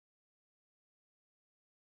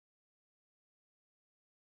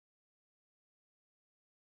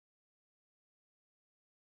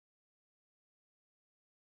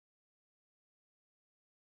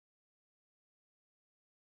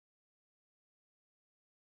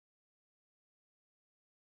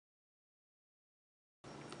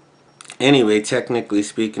Anyway, technically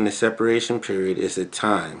speaking, the separation period is a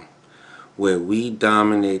time where we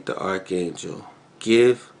dominate the archangel.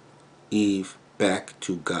 Give Eve back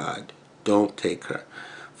to God. Don't take her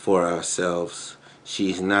for ourselves.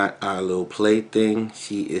 She's not our little plaything.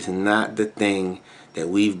 She is not the thing that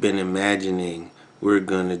we've been imagining. We're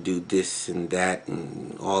going to do this and that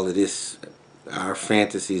and all of this. Our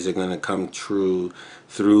fantasies are going to come true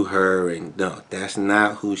through her. And no, that's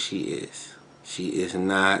not who she is. She is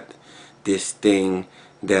not this thing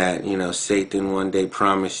that, Satan one day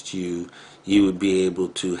promised you would be able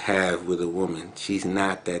to have with a woman. She's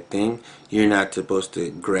not that thing. You're not supposed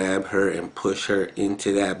to grab her and push her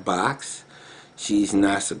into that box. She's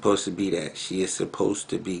not supposed to be that. She is supposed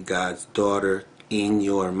to be God's daughter in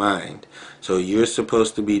your mind. So you're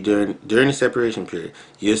supposed to be, during the separation period,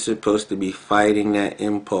 you're supposed to be fighting that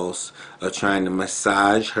impulse of trying to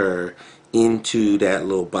massage her into that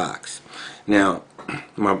little box. Now,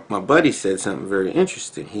 my buddy said something very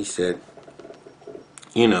interesting. He said,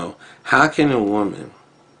 how can women,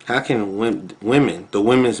 the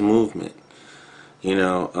women's movement,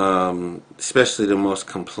 especially the most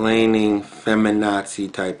complaining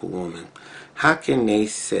feminazi type of woman, how can they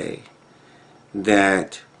say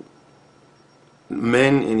that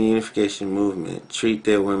men in the unification movement treat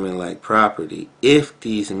their women like property if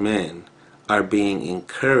these men are being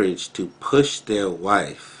encouraged to push their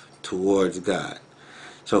wife towards God?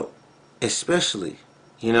 So, especially,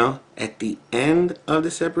 at the end of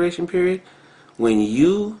the separation period, when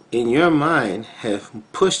you, in your mind, have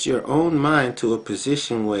pushed your own mind to a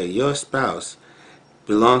position where your spouse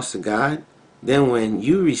belongs to God, then when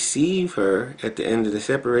you receive her at the end of the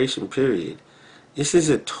separation period, this is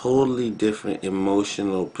a totally different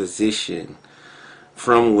emotional position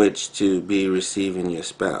from which to be receiving your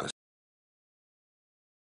spouse.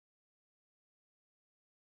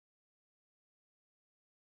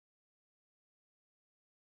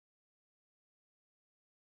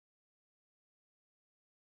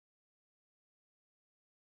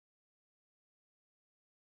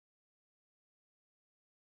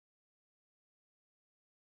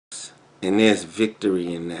 And there's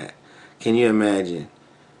victory in that. Can you imagine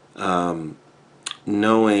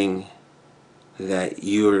knowing that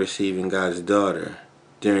you are receiving God's daughter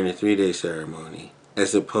during the 3-day ceremony,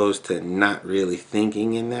 as opposed to not really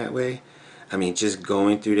thinking in that way? I mean, just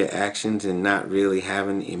going through the actions and not really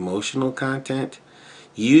having emotional content.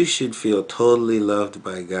 You should feel totally loved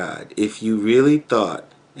by God. If you really thought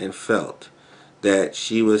and felt that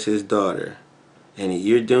she was his daughter, and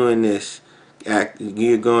you're doing this,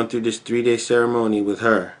 you're going through this 3-day ceremony with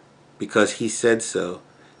her because he said so,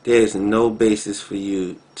 there is no basis for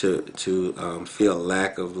you to feel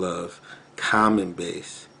lack of love, common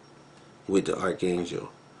base, with the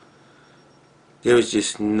archangel. There was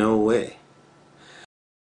just no way.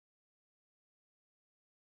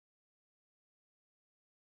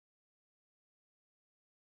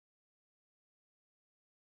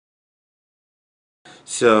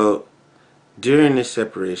 So during this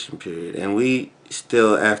separation period, and we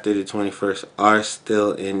still, after the 21st, are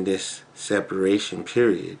still in this separation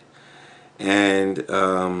period, and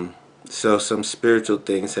so some spiritual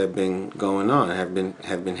things have been going on, have been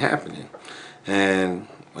happening, and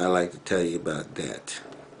I'd like to tell you about that.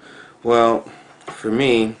 Well, for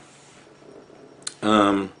me,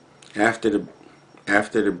 after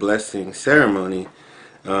the blessing ceremony,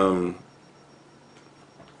 um,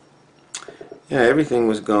 yeah, everything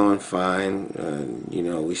was going fine.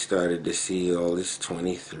 We started to see all this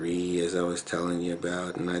 23, as I was telling you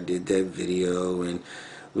about, and I did that video, and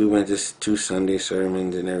we went to 2 Sunday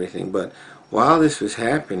sermons and everything. But while this was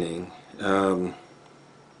happening, I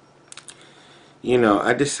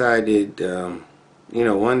decided,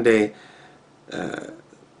 one day,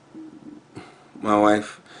 my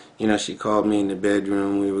wife, she called me in the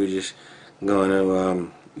bedroom. We were just going to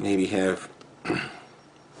maybe have,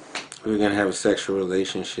 we were going to have a sexual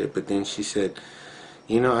relationship. But then she said,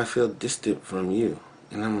 I feel distant from you.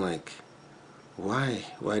 And I'm like, why?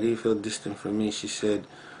 Why do you feel distant from me? She said,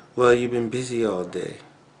 well, you've been busy all day.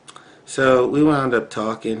 So we wound up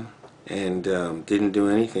talking and didn't do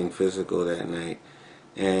anything physical that night.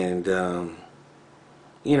 And,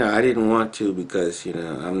 I didn't want to because,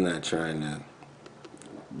 I'm not trying to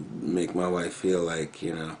make my wife feel like,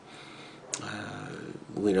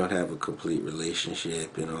 we don't have a complete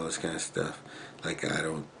relationship and all this kind of stuff. Like I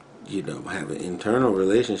don't, have an internal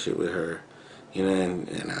relationship with her,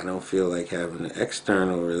 and I don't feel like having an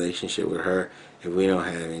external relationship with her if we don't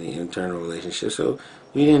have any internal relationship. So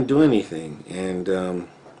we didn't do anything, and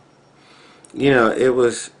it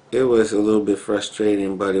was a little bit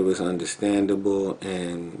frustrating, but it was understandable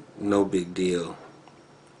and no big deal.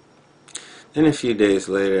 Then a few days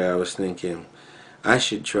later, I was thinking, I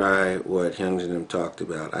should try what Hyung Jin Nim talked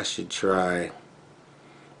about. I should try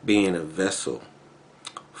being a vessel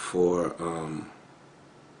for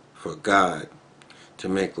God to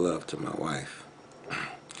make love to my wife.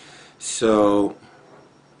 So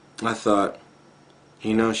I thought,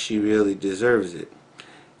 she really deserves it.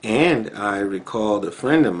 And I recalled a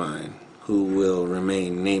friend of mine who will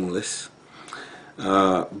remain nameless.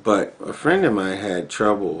 But a friend of mine had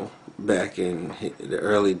trouble back in the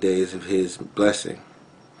early days of his blessing.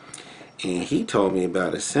 And he told me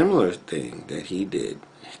about a similar thing that he did.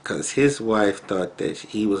 Because his wife thought that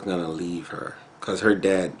he was going to leave her. Because her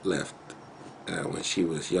dad left when she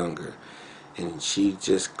was younger. And she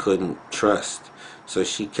just couldn't trust. So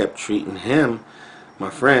she kept treating him, my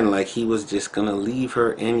friend, like he was just going to leave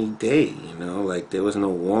her any day. Like there was no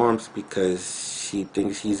warmth because she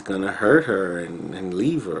thinks he's going to hurt her and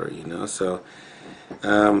leave her, So,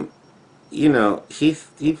 he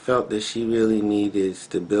felt that she really needed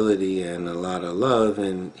stability and a lot of love,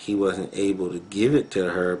 and he wasn't able to give it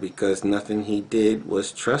to her because nothing he did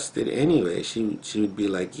was trusted anyway. She would be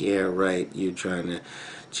like, yeah, right, you're trying to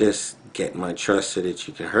just get my trust so that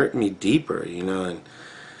you can hurt me deeper, and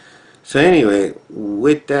so anyway,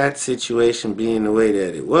 with that situation being the way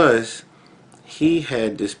that it was, he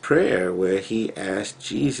had this prayer where he asked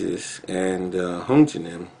Jesus and Hyung Jin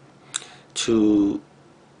Nim to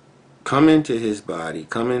come into his body,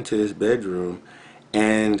 come into his bedroom,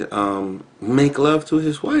 and make love to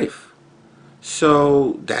his wife.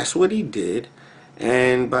 So that's what he did.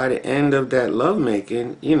 And by the end of that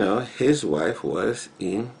lovemaking, his wife was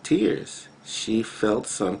in tears. She felt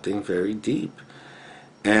something very deep.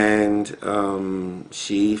 And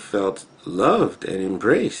she felt loved and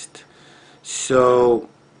embraced. So,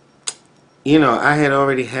 I had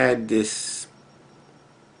already had this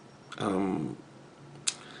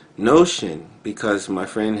notion because my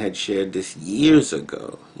friend had shared this years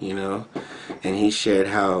ago, and he shared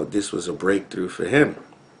how this was a breakthrough for him.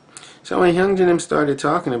 So when Hyung Jin Nim started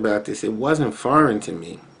talking about this, it wasn't foreign to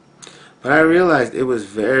me. But I realized it was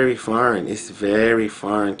very foreign. It's very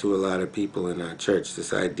foreign to a lot of people in our church.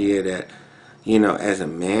 This idea that, as a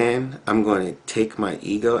man, I'm going to take my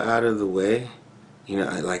ego out of the way.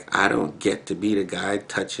 I don't get to be the guy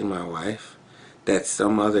touching my wife. That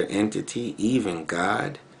some other entity, even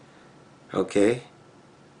God. Okay?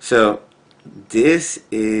 So, this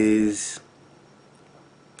is,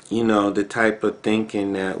 the type of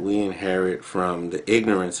thinking that we inherit from the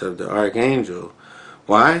ignorance of the archangel.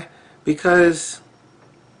 Why? Because,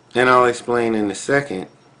 and I'll explain in a second,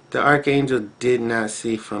 the archangel did not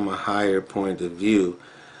see from a higher point of view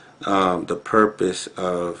the purpose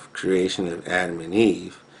of creation of Adam and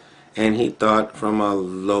Eve. And he thought from a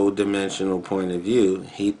low dimensional point of view,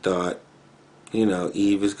 he thought,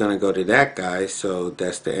 Eve is going to go to that guy, so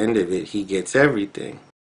that's the end of it. He gets everything.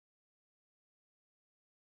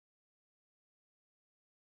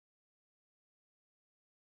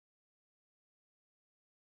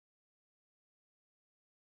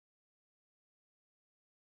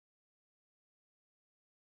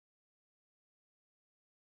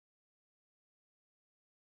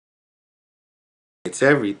 It's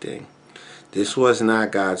everything. This was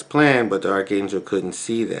not God's plan, but the archangel couldn't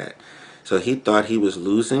see that. So he thought he was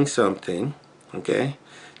losing something, okay?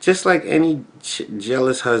 Just like any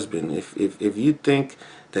jealous husband, if you think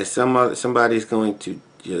that somebody's going to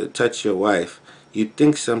touch your wife, you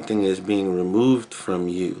think something is being removed from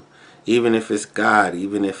you, even if it's God,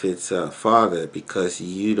 even if it's Father, because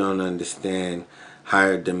you don't understand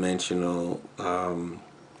higher dimensional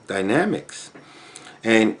dynamics.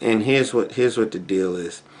 And here's what the deal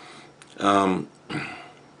is.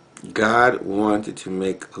 God wanted to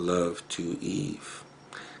make love to Eve.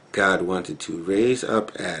 God wanted to raise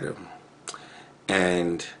up Adam,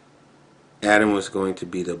 and Adam was going to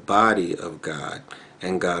be the body of God,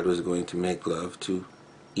 and God was going to make love to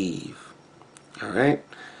Eve. All right?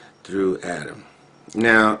 Through Adam.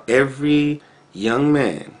 Now, every young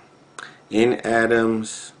man in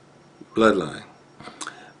Adam's bloodline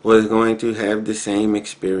was going to have the same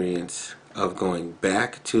experience of going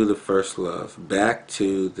back to the first love, back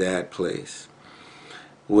to that place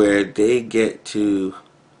where they get to,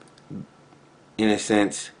 in a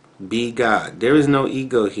sense, be God. There is no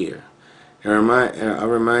ego here. And I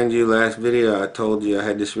remind you, last video I told you I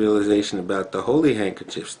had this realization about the holy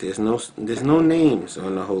handkerchiefs. There's no names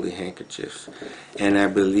on the holy handkerchiefs, and I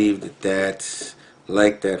believe that that's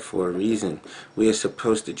like that for a reason. We are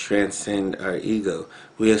supposed to transcend our ego.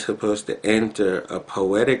 We are supposed to enter a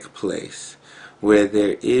poetic place where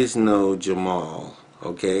there is no Jamal,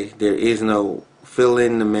 okay? There is no fill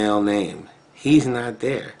in the male name. He's not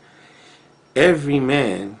there. Every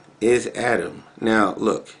man is Adam. Now,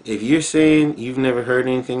 look, if you're saying you've never heard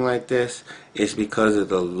anything like this, it's because of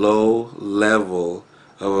the low level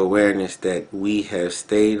of awareness that we have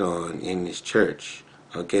stayed on in this church.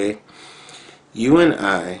 Okay? You and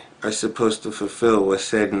I are supposed to fulfill what's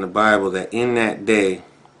said in the Bible, that in that day,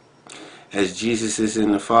 as Jesus is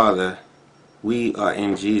in the Father, we are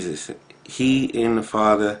in Jesus. He in the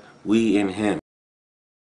Father, we in Him.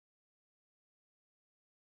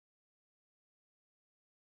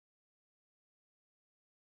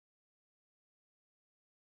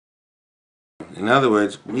 In other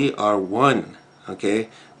words, we are one. Okay?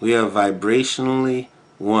 We are vibrationally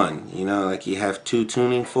one. You know, like you have two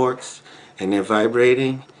tuning forks and they're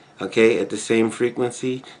vibrating, okay, at the same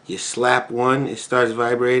frequency. You slap one, it starts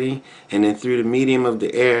vibrating, and then through the medium of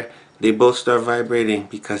the air, they both start vibrating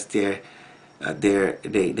because they have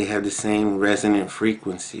the same resonant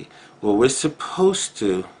frequency. Well, we're supposed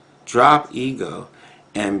to drop ego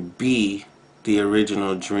and be the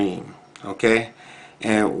original dream, okay?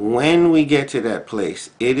 And when we get to that place,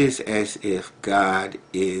 it is as if God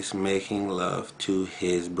is making love to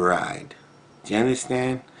His bride. Do you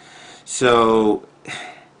understand? So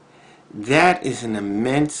that is an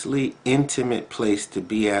immensely intimate place to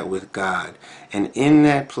be at with God. And in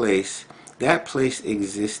that place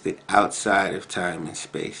existed outside of time and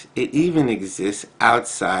space. It even exists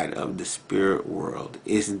outside of the spirit world.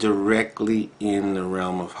 It's directly in the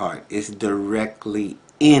realm of heart. It's directly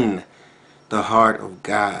in the heart of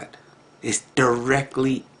God. It's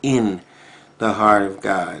directly in the heart of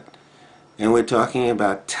God. And we're talking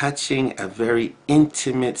about touching a very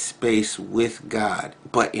intimate space with God.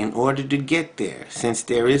 But in order to get there, since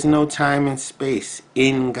there is no time and space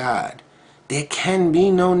in God, there can be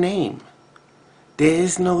no name. There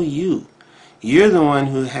is no you. You're the one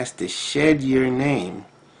who has to shed your name.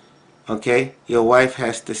 Okay? Your wife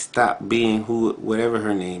has to stop being whatever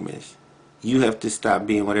her name is. You have to stop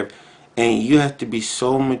being whatever. And you have to be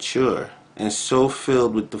so mature and so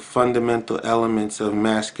filled with the fundamental elements of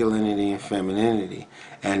masculinity and femininity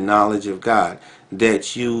and knowledge of God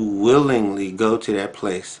that you willingly go to that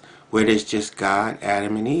place where there's just God,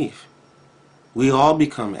 Adam, and Eve. We all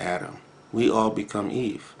become Adam. We all become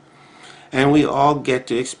Eve. And we all get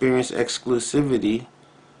to experience exclusivity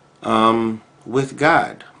with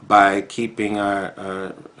God by keeping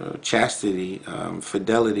our chastity,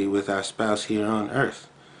 fidelity with our spouse here on earth.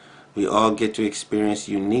 We all get to experience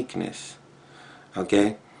uniqueness,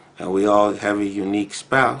 okay? And we all have a unique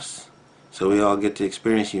spouse, so we all get to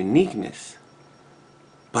experience uniqueness.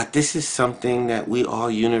 But this is something that we all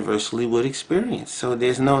universally would experience. So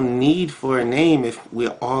there's no need for a name if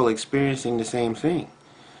we're all experiencing the same thing.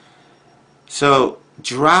 So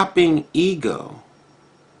dropping ego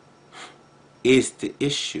is the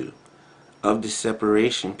issue of the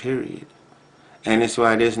separation period. And it's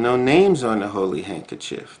why there's no names on the holy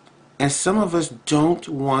handkerchief. And some of us don't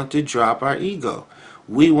want to drop our ego.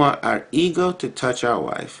 We want our ego to touch our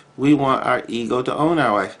wife. We want our ego to own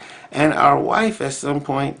our wife. And our wife at some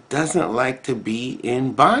point doesn't like to be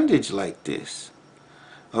in bondage like this.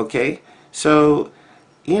 Okay? So,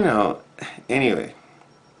 anyway,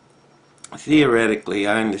 theoretically,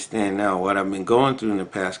 I understand now what I've been going through in the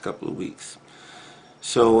past couple of weeks.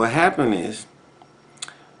 So what happened is,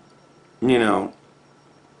 I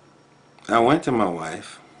went to my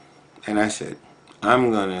wife and I said, I'm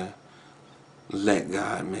going to let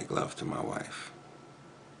God make love to my wife.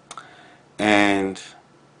 And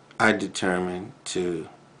I determined to,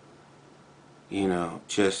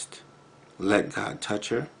 just let God touch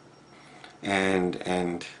her and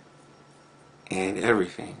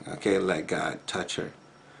everything. Okay, let God touch her.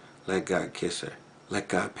 Let God kiss her. Let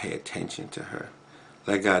God pay attention to her.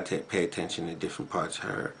 Let God pay attention to different parts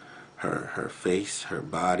of her face, her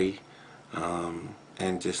body,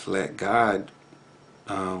 and just let God,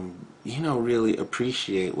 really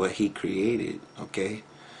appreciate what He created, okay?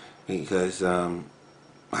 Because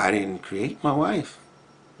I didn't create my wife,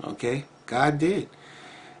 okay? God did.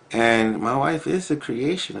 And my wife is a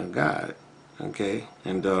creation of God, okay?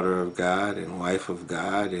 And daughter of God and wife of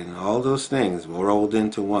God and all those things rolled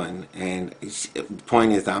into one. And the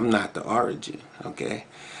point is, I'm not the origin, okay?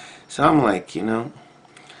 So I'm like,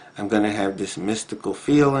 I'm going to have this mystical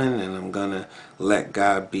feeling and I'm going to let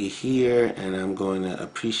God be here and I'm going to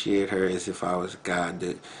appreciate her as if I was God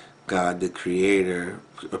the creator,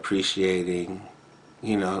 appreciating,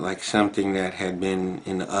 like something that had been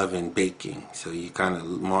in the oven baking. So you're kind of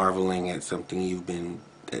marveling at something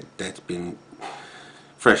that's been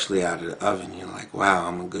freshly out of the oven. You're like, wow,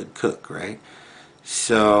 I'm a good cook, right?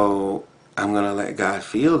 So I'm going to let God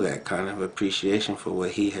feel that kind of appreciation for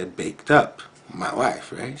what He had baked up, my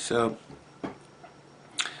wife, right? So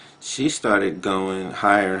she started going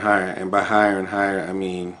higher and higher, and by higher and higher, I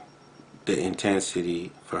mean the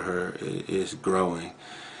intensity for her is growing.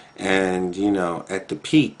 And at the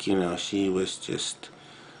peak, she was just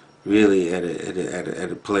really at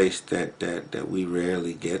a place that we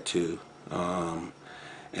rarely get to.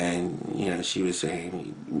 And she was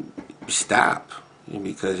saying, "Stop,"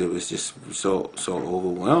 because it was just so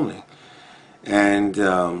overwhelming. And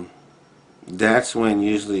that's when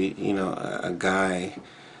usually a guy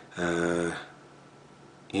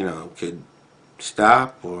could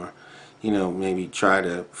stop, or maybe try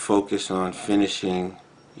to focus on finishing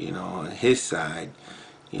on his side,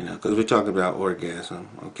 because we're talking about orgasm.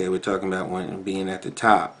 Okay, we're talking about when being at the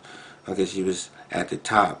top. Okay, she was at the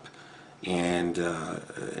top, and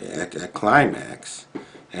at that climax.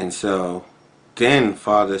 And so then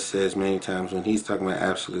Father says many times when he's talking about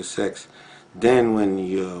absolute sex, then when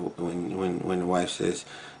when the wife says,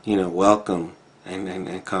 welcome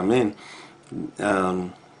and come in,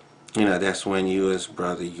 that's when you as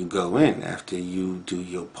brother, you go in after you do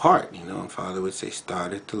your part. And Father would say,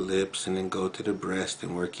 start at the lips and then go to the breast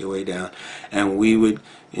and work your way down. And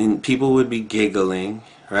people would be giggling,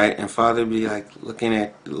 right? And Father would be like looking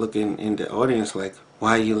in the audience like,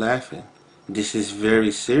 why are you laughing? This is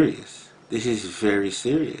very serious. This is very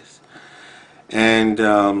serious. And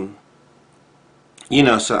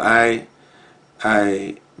so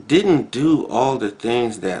I didn't do all the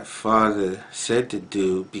things that Father said to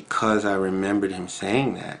do because I remembered him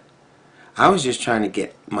saying that. I was just trying to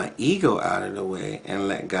get my ego out of the way and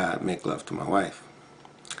let God make love to my wife.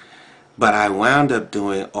 But I wound up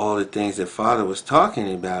doing all the things that Father was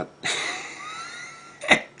talking about,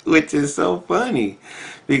 which is so funny.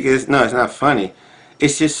 Because, no, it's not funny.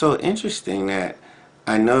 It's just so interesting that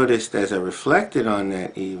I noticed as I reflected on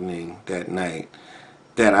that evening, that night,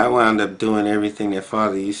 that I wound up doing everything that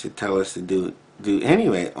Father used to tell us to do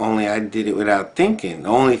anyway, only I did it without thinking. The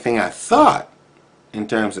only thing I thought in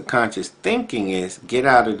terms of conscious thinking is get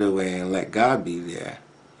out of the way and let God be there.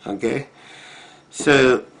 Okay?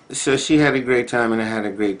 So she had a great time and I had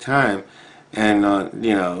a great time. And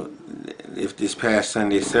if this past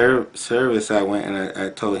Sunday service I went and I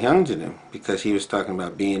told Hyung Jin Nim, because he was talking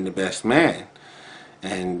about being the best man.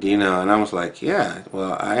 And and I was like, yeah,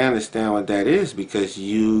 well, I understand what that is, because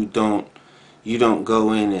you don't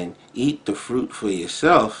go in and eat the fruit for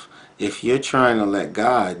yourself if you're trying to let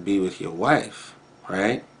God be with your wife,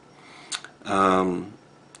 right?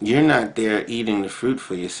 You're not there eating the fruit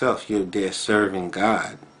for yourself. You're there serving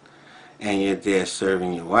God, and you're there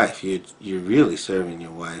serving your wife. You're really serving your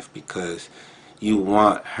wife because you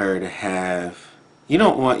want her to have. You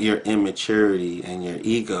don't want your immaturity and your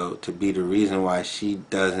ego to be the reason why she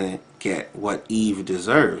doesn't get what Eve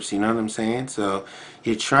deserves. You know what I'm saying? So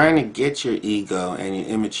you're trying to get your ego and your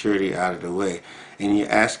immaturity out of the way, and you're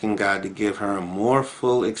asking God to give her a more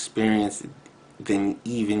full experience than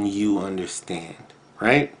even you understand.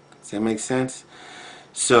 Right? Does that make sense?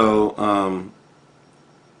 So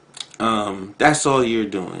that's all you're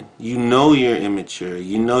doing. You know you're immature.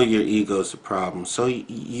 You know your ego's a problem. So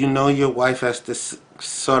you know your wife has to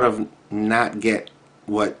sort of not get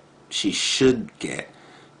what she should get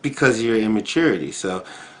because of your immaturity. So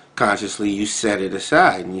consciously you set it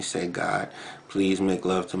aside and you say, God, please make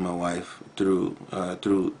love to my wife through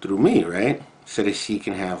me, right? So that she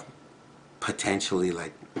can have potentially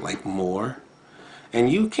like more. And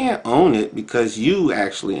you can't own it because you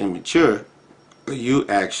actually immature. You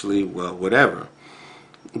actually, well, whatever.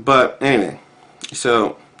 But anyway,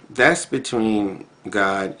 so that's between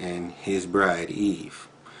God and his bride Eve,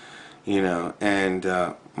 and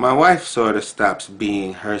my wife sort of stops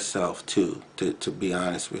being herself too, to be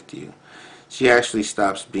honest with you. She actually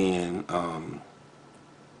stops being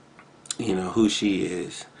who she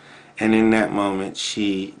is, and in that moment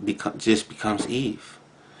she just becomes Eve.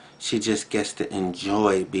 She just gets to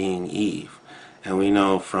enjoy being Eve. And we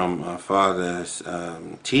know from our Father's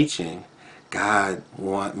teaching, God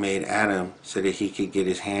made Adam so that he could get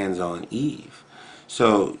his hands on Eve.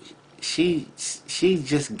 So she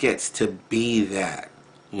just gets to be that,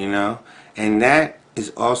 and that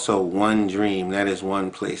is also one dream. That is one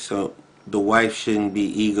place. So the wife shouldn't be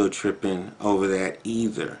ego tripping over that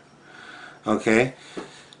either. Okay?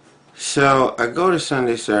 So I go to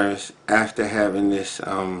Sunday service after having this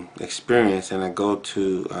experience, and I go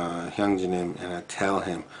to Hyung Jin Nim and I tell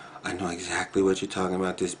him, I know exactly what you're talking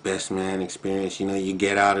about, this best man experience. You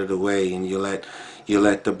get out of the way and you let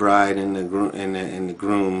the bride and the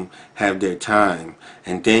groom have their time,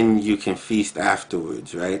 and then you can feast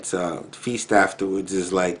afterwards, right? So feast afterwards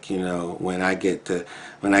is like when I get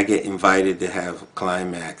invited to have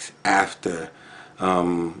climax after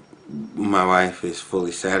my wife is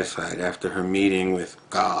fully satisfied after her meeting with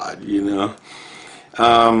God, you know.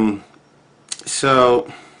 Um,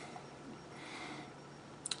 so,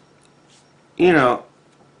 you know,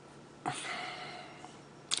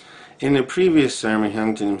 in the previous sermon,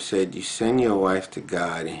 Hyung Jin Nim said, "You send your wife to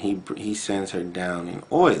God, and He sends her down in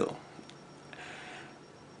oil."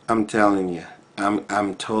 I'm telling you,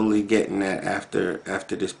 I'm totally getting that after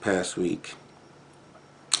this past week.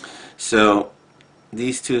 So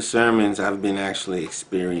these two sermons I've been actually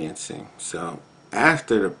experiencing. So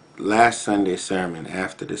after the last Sunday sermon,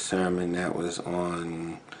 after the sermon that was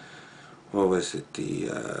on, what was it,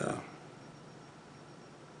 the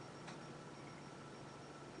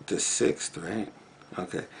 6th, right?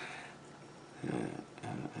 Okay.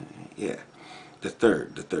 Yeah. The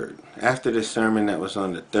third. After the sermon that was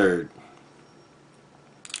on the 3rd,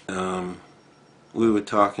 we were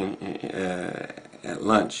talking at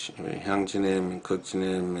lunch. I mean, Hyung Jin Nim and Cook Jin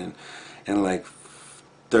Nim and like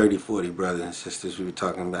 30, 40 brothers and sisters. We were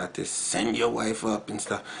talking about this, send your wife up and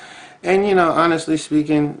stuff. And you know, honestly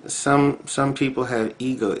speaking, some people have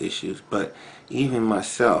ego issues, but even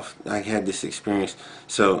myself, I had this experience.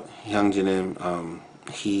 So Hyung Jin Nim,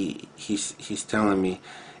 he's telling me,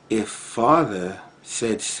 if Father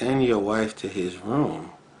said send your wife to his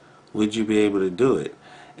room, would you be able to do it?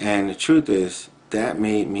 And the truth is, that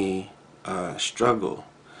made me struggle,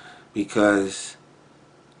 because,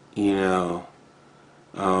 you know,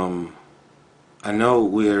 I know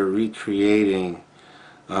we're recreating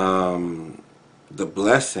the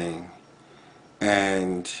blessing,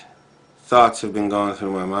 and thoughts have been going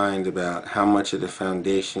through my mind about how much of the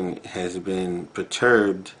foundation has been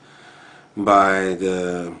perturbed by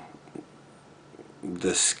the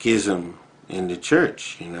schism in the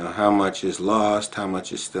church. You know, how much is lost, how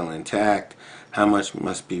much is still intact, how much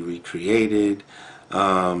must be recreated.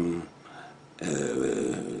 And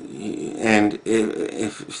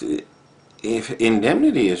if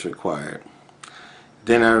indemnity is required,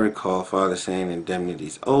 then I recall Father saying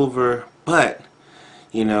indemnity's over. But,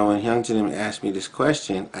 you know, when Hyung Jin Nim asked me this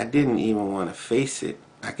question, I didn't even want to face it.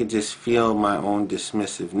 I could just feel my own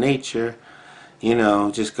dismissive nature, you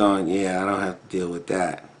know, just going, yeah, I don't have to deal with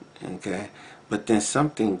that. Okay? But then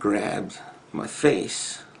something grabbed my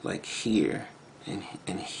face, like here and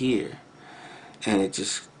here. And it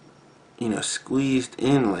just, you know, squeezed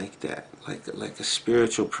in like that, like a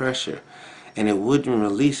spiritual pressure. And it wouldn't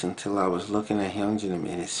release until I was looking at Hyung Jin Nim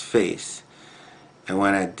in his face. And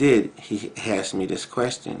when I did, he asked me this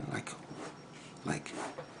question, like,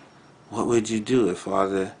 what would you do if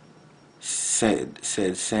Father said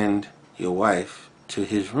send your wife to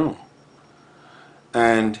his room?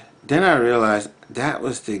 And then I realized that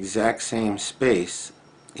was the exact same space,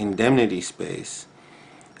 indemnity space,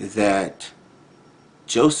 that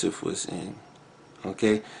Joseph was in.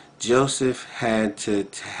 Okay, Joseph had to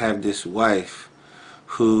have this wife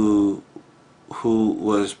who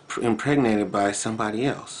was impregnated by somebody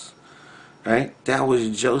else, right? That was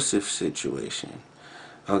Joseph's situation.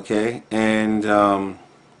 Okay, and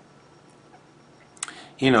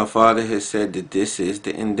you know, Father has said that this is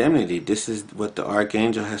the indemnity. This is what the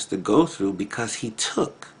archangel has to go through, because he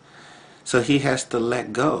took. So he has to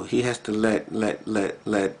let go. He has to let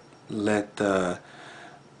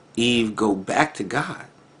Eve go back to God.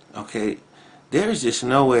 Okay, there's just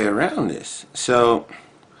no way around this. So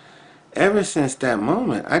ever since that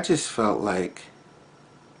moment, I just felt like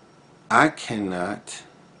I cannot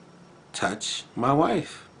touch my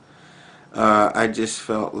wife. I just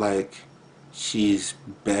felt like she's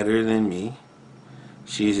better than me.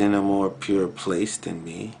 She's in a more pure place than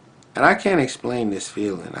me. And I can't explain this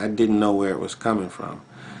feeling. I didn't know where it was coming from.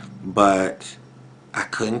 But I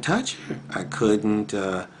couldn't touch her. I couldn't,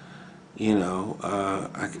 you know,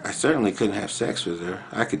 I certainly couldn't have sex with her.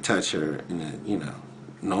 I could touch her in a, you know,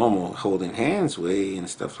 normal holding hands way and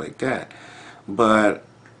stuff like that. But,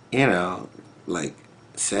 you know, like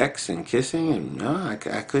sex and kissing, and no, I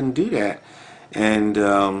couldn't do that. And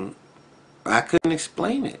I couldn't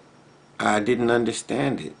explain it. I didn't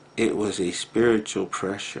understand it. It was a spiritual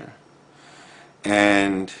pressure.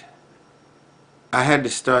 And I had to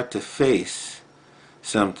start to face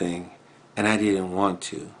something, and I didn't want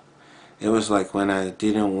to. It was like when I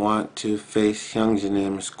didn't want to face Hyung Jin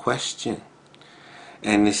Nim's question.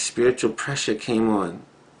 And this spiritual pressure came on,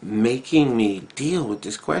 making me deal with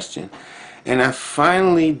this question. And I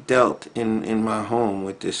finally dealt in my home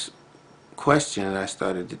with this question, and I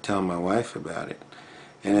started to tell my wife about it.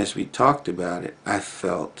 And as we talked about it, I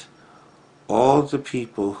felt all the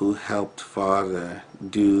people who helped Father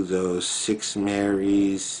do those 6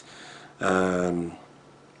 Marys, you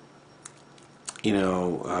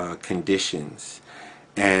know, conditions,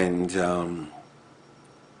 And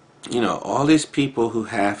you know, all these people who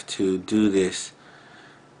have to do this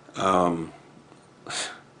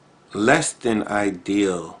less than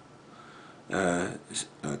ideal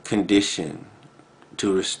condition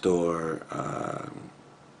to restore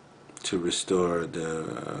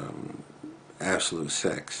the absolute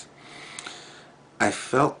sex. I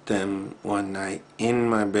felt them one night in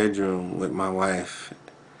my bedroom with my wife,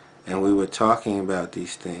 and we were talking about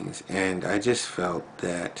these things, and I just felt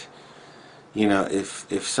that, you know,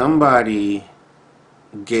 if somebody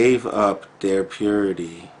gave up their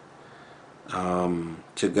purity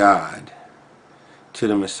to God, to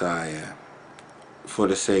the Messiah, for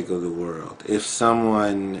the sake of the world, if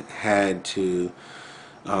someone had to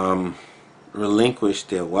relinquish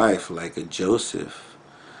their wife like a Joseph,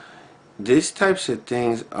 these types of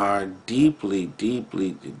things are deeply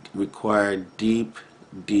require deep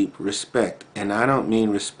respect. And I don't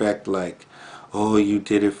mean respect like, oh, you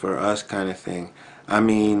did it for us kind of thing. I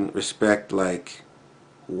mean respect like,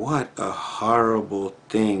 what a horrible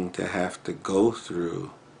thing to have to go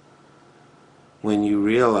through when you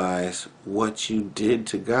realize what you did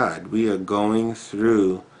to God. We are going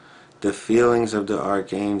through the feelings of the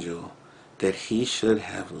archangel that he should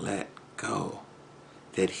have let go,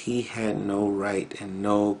 that he had no right and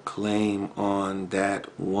no claim on that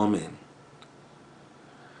woman.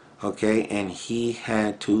 Okay, and he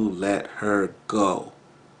had to let her go.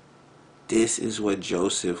 This is what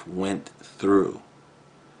Joseph went through.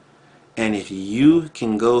 And if you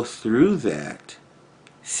can go through that,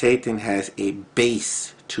 Satan has a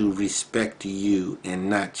base to respect you and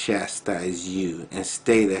not chastise you and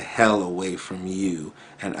stay the hell away from you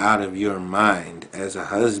and out of your mind as a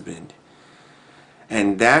husband.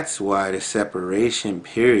 And that's why the separation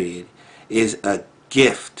period is a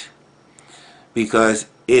gift, because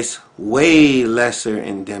it's way lesser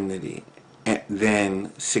indemnity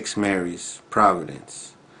than 6 Mary's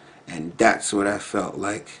providence. And that's what I felt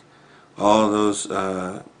like all those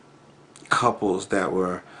couples that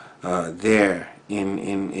were there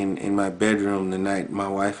in my bedroom the night my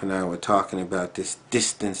wife and I were talking about this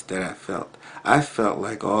distance that I felt. I felt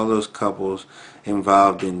like all those couples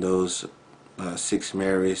involved in those 6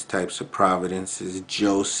 Marys types of providences,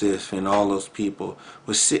 Joseph and all those people,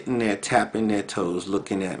 were sitting there tapping their toes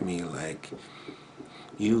looking at me like,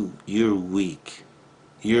 you're weak.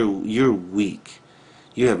 You're weak.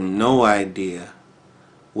 You have no idea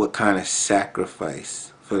what kind of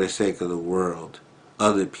sacrifice for the sake of the world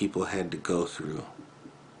other people had to go through,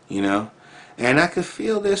 you know? And I could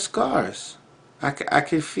feel their scars. I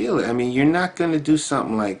could feel it. I mean, you're not going to do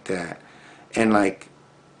something like that and like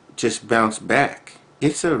just bounce back.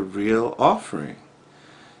 It's a real offering,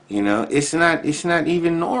 you know? It's not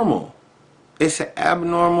even normal. It's an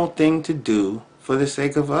abnormal thing to do for the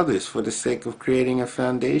sake of others, for the sake of creating a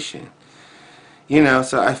foundation. You know,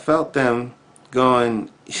 so I felt them going,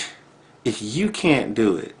 if you can't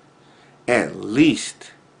do it, at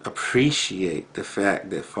least appreciate the fact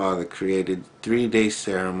that Father created 3-day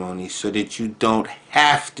ceremony so that you don't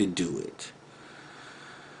have to do it.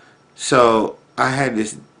 So I had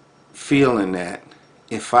this feeling that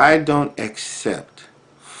if I don't accept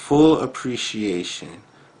full appreciation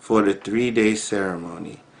for the 3-day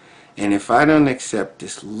ceremony, and if I don't accept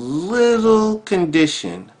this little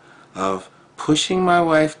condition of pushing my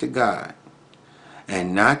wife to God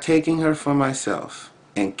and not taking her for myself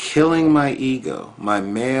and killing my ego, my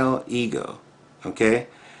male ego, okay?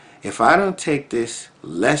 If I don't take this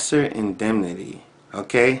lesser indemnity,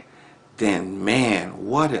 okay, then man,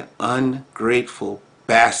 what an ungrateful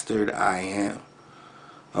bastard I am,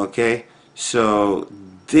 okay? So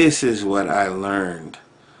this is what I learned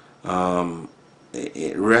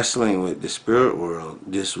wrestling with the spirit world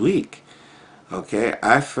this week. Okay,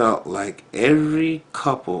 I felt like every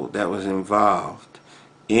couple that was involved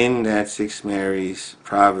in that 6 Mary's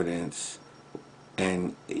providence,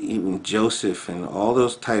 and even Joseph and all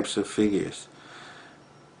those types of figures,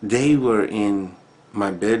 they were in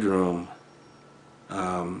my bedroom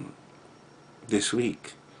this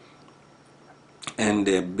week. And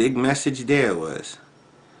the big message there was,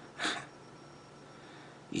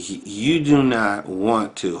 you do not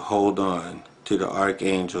want to hold on to the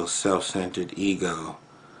archangel's self-centered ego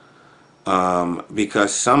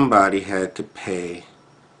because somebody had to pay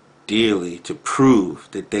dearly to prove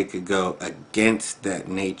that they could go against that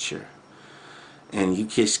nature. And you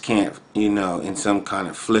just can't, you know, in some kind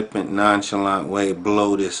of flippant, nonchalant way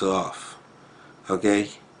blow this off.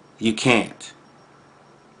 Okay? You can't.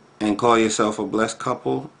 And call yourself a blessed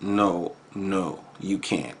couple? No, you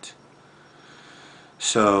can't.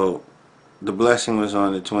 So the blessing was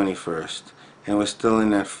on the 21st. and we're still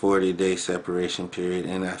in that 40-day separation period.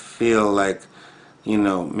 And I feel like,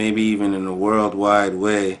 maybe even in a worldwide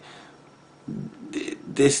way,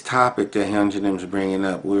 this topic that Hyung Jin Nim's bringing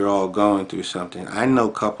up, we're all going through something. I know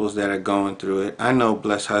couples that are going through it. I know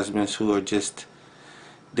blessed husbands who are just,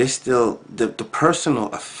 they're still, the personal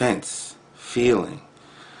offense feeling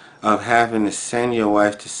of having to send your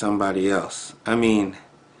wife to somebody else. I mean,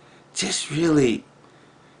 just really,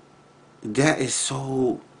 that is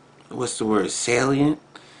so, what's the word, salient,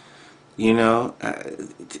 you know?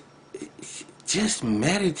 Just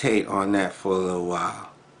meditate on that for a little while.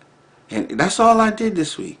 And that's all I did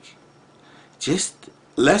this week. Just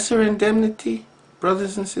lesser indemnity,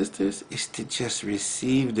 brothers and sisters, is to just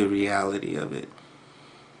receive the reality of it.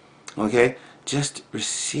 Okay? Just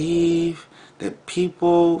receive that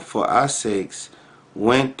people, for our sakes,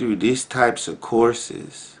 went through these types of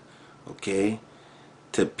courses, okay,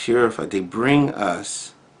 to purify. They bring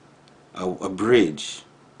us a bridge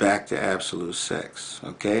back to absolute sex,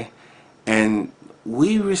 okay? And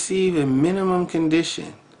we receive a minimum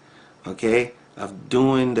condition, okay, of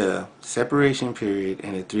doing the separation period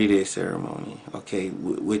and the 3-day ceremony, okay,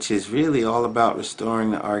 which is really all about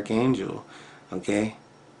restoring the archangel, okay?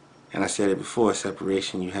 And I said it before,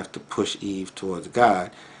 separation, you have to push Eve towards God.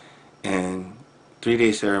 And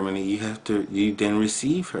 3-day ceremony, you then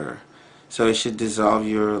receive her. So it should dissolve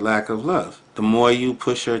your lack of love. The more you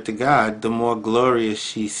push her to God, the more glorious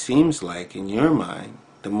she seems like in your mind,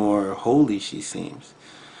 the more holy she seems.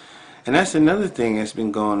 And that's another thing that's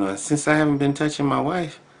been going on. Since I haven't been touching my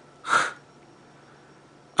wife,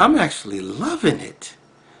 I'm actually loving it.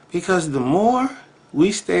 Because the more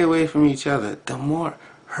we stay away from each other, the more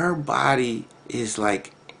her body is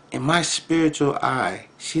like, in my spiritual eye,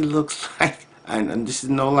 she looks like, and this is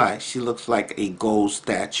no lie, she looks like a gold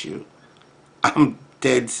statue. I'm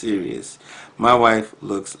dead serious. My wife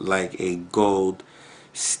looks like a gold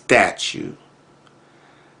statue.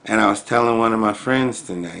 And I was telling one of my friends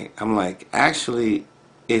tonight, I'm like, actually,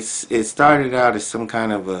 it started out as some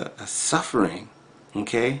kind of a suffering,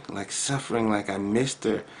 okay? Like suffering, like I missed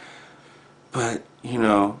her. But,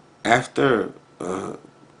 after,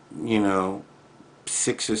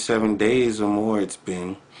 6 or 7 days or more it's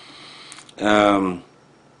been,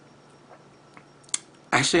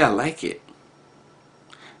 actually I like it.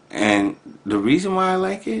 And the reason why I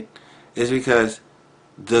like it is because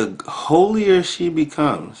the holier she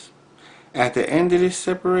becomes at the end of this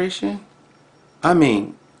separation, I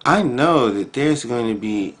mean, I know that there's going to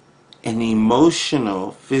be an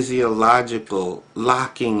emotional, physiological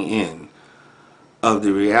locking in of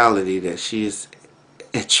the reality that she is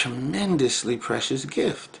a tremendously precious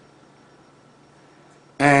gift.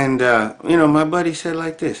 And, my buddy said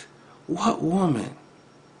like this, what woman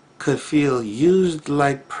could feel used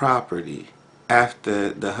like property after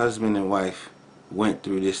the husband and wife went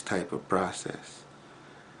through this type of process?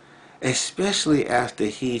 Especially after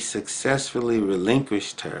he successfully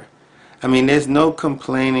relinquished her. I mean, there's no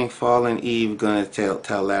complaining fallen Eve gonna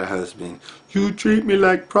tell that husband, you treat me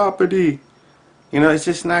like property. It's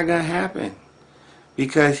just not gonna happen.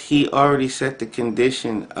 Because he already set the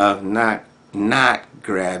condition of not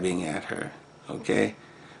grabbing at her, okay?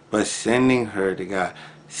 But sending her to God.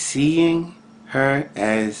 Seeing her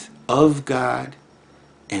as of God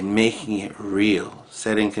and making it real.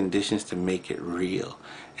 Setting conditions to make it real.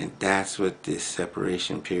 And that's what this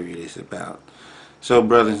separation period is about. So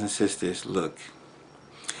brothers and sisters, look.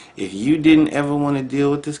 If you didn't ever want to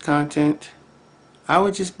deal with this content, I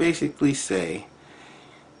would just basically say,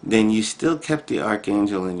 then you still kept the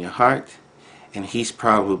archangel in your heart, and he's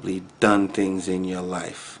probably done things in your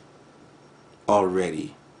life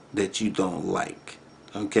already that you don't like.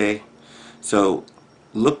 Okay? So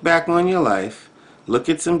look back on your life, look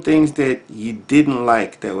at some things that you didn't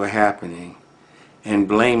like that were happening, and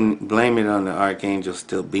blame it on the archangel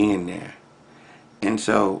still being there. And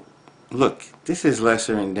so, look, this is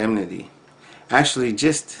lesser indemnity. Actually,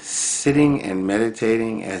 just sitting and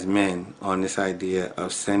meditating as men on this idea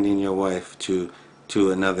of sending your wife to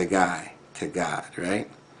another guy, to God, right?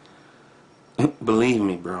 Believe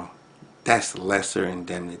me, bro, that's lesser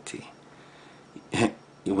indemnity.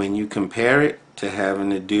 When you compare it to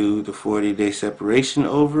having to do the 40-day separation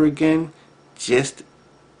over again, just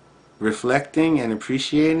reflecting and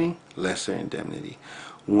appreciating, lesser indemnity.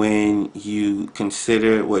 When you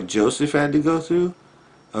consider what Joseph had to go through,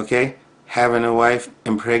 okay, having a wife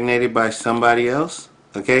impregnated by somebody else,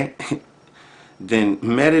 okay, then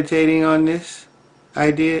meditating on this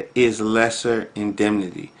idea is lesser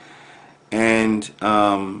indemnity. And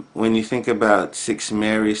when you think about 6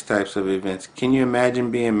 Marys types of events, can you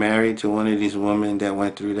imagine being married to one of these women that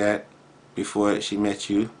went through that before she met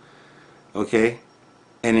you? okay?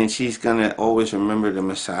 And then she's gonna always remember the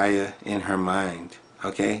Messiah in her mind,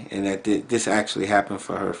 okay? And that this actually happened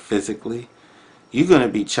for her physically. You're gonna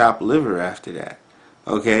be chopped liver after that,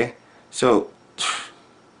 okay? So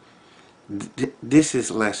this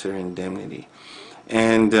is lesser indemnity.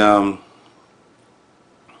 And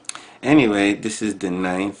anyway, this is the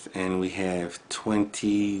 9th, and we have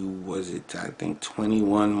 20, was it, I think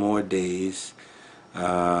 21 more days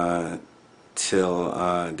till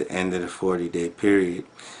the end of the 40-day period.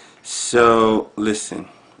 So listen,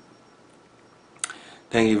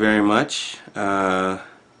 thank you very much.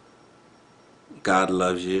 God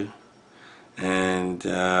loves you, and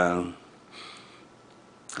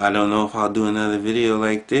I don't know if I'll do another video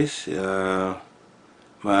like this, but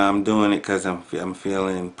I'm doing it because I'm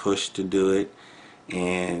feeling pushed to do it,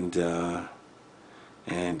 and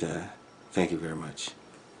thank you very much.